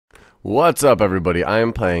What's up, everybody? I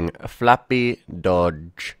am playing Flappy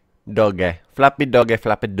Doge. Flappy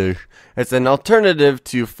Doge. It's an alternative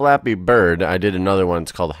to Flappy Bird. I did another one.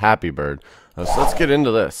 It's called Happy Bird. So let's get into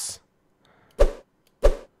this.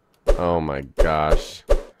 Oh my gosh.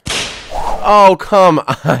 Oh, come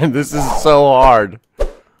on. This is so hard.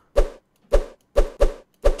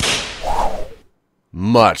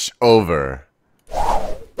 Much over.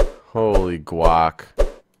 Holy guac.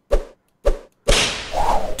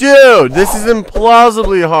 Dude, this is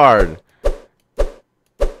implausibly hard.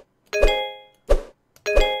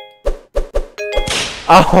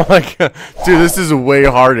 Oh my god. Dude, this is way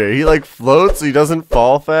harder. He like floats so he doesn't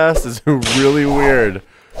fall fast. It's really weird.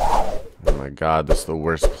 Oh my god, this is the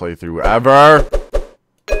worst playthrough ever.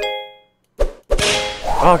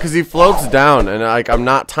 Oh, because he floats down and like I'm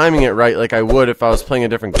not timing it right like I would if I was playing a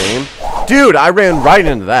different game. Dude, I ran right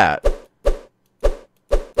into that.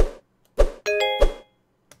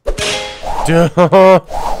 Dude.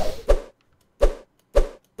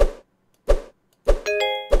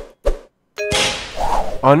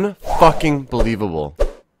 Unfucking believable.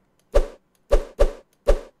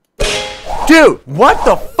 Dude, what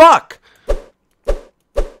the fuck?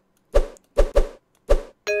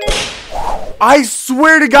 I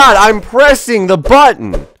swear to God, I'm pressing the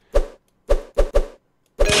button. Dude,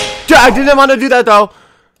 I didn't want to do that though.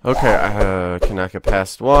 Okay, I cannot get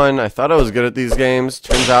past one. I thought I was good at these games.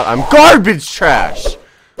 Turns out I'm garbage trash.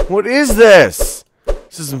 What is this?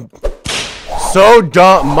 This is so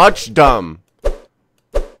dumb. Much dumb.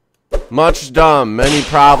 Much dumb. Many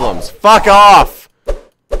problems. Fuck off.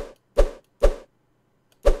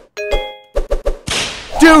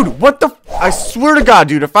 Dude, what the I swear to God,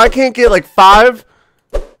 dude, if I can't get like 5,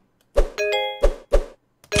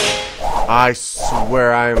 I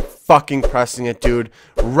swear I am fucking pressing it, dude,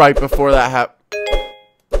 right before that happened.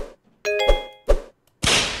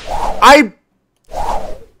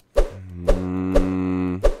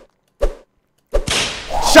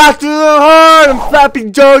 Shot to the heart and Flappy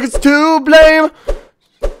Doge is to blame.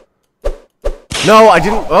 No, I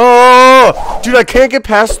didn't. Oh, dude, I can't get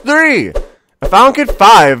past 3. If I don't get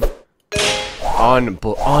 5,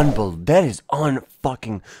 that is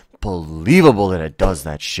unfucking believable that it does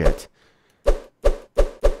that shit.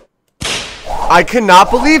 I cannot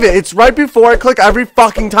believe it. It's right before I click every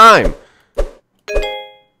fucking time.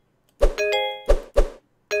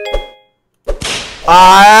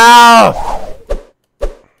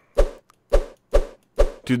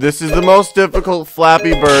 Dude, this is the most difficult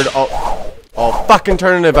Flappy Bird all fucking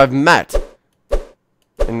alternative I've met.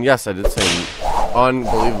 And yes, I did say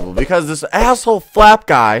unbelievable because this asshole flap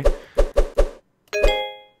guy.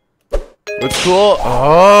 What's cool?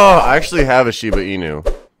 Oh, I actually have a Shiba Inu.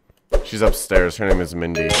 She's upstairs. Her name is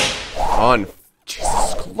Mindy.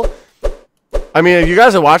 Jesus Christ. I mean, you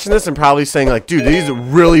guys are watching this and probably saying like, dude, he's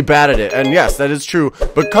really bad at it. And yes, that is true.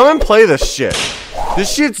 But come and play this shit.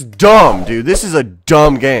 This shit's dumb, dude. This is a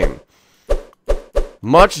dumb game.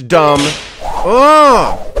 Much dumb.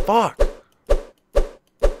 Oh, fuck.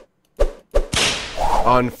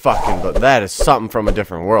 Unfucking, but that is something from a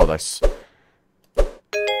different world.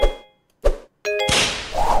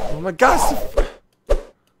 Oh my gosh.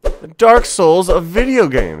 The Dark Souls of video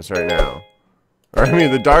games right now. Or I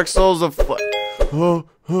mean, the Dark Souls of... No,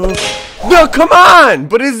 come on!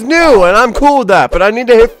 But it's new, and I'm cool with that. But I need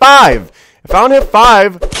to hit 5. If I don't hit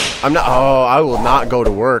 5, I'm not... Oh, I will not go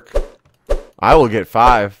to work. I will get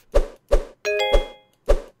 5.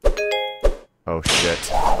 Oh,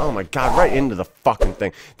 shit. Oh, my God. Right into the fucking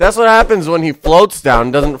thing. That's what happens when he floats down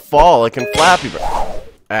and doesn't fall like in Flappy Bird.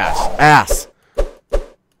 Ass.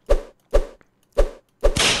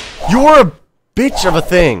 You're a bitch of a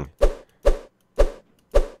thing.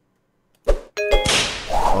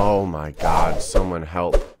 Oh, my God. Someone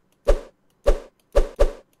help.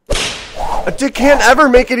 I can't ever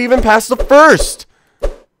make it even past the first.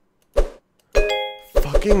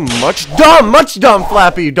 Fucking much dumb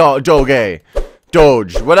Flappy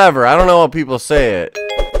Doge, whatever. I don't know how people say it.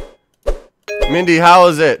 Mindy, how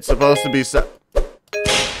is it supposed to be set?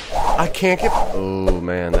 I can't get. Oh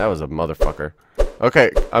man, that was a motherfucker.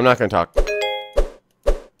 Okay, I'm not gonna talk.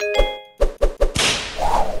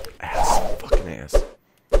 Fucking ass.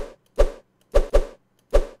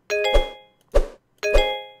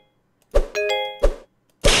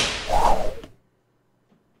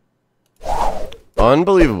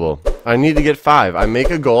 Unbelievable. I need to get 5. I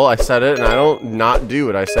make a goal, I set it, and I don't not do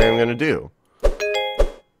what I say I'm gonna do.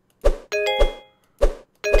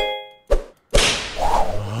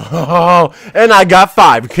 Oh, and I got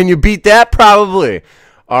 5. Can you beat that? Probably.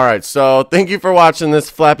 Alright, so thank you for watching this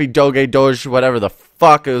Flappy Doge, whatever the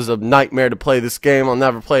fuck. It was a nightmare to play this game. I'll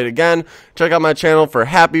never play it again. Check out my channel for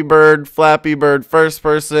Happy Bird, Flappy Bird first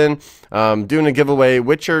person. Doing a giveaway.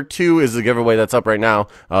 Witcher 2 is the giveaway that's up right now.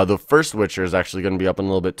 The first Witcher is actually going to be up in a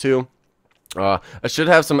little bit too. I should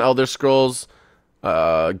have some Elder Scrolls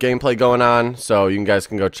gameplay going on, so you guys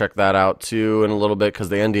can go check that out too in a little bit, because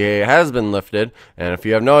the NDA has been lifted. And if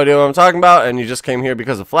you have no idea what I'm talking about and you just came here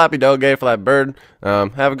because of Flappy Doge, Flat Bird,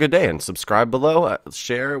 have a good day and subscribe below,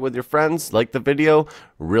 share it with your friends, like the video,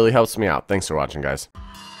 really helps me out. Thanks for watching, guys.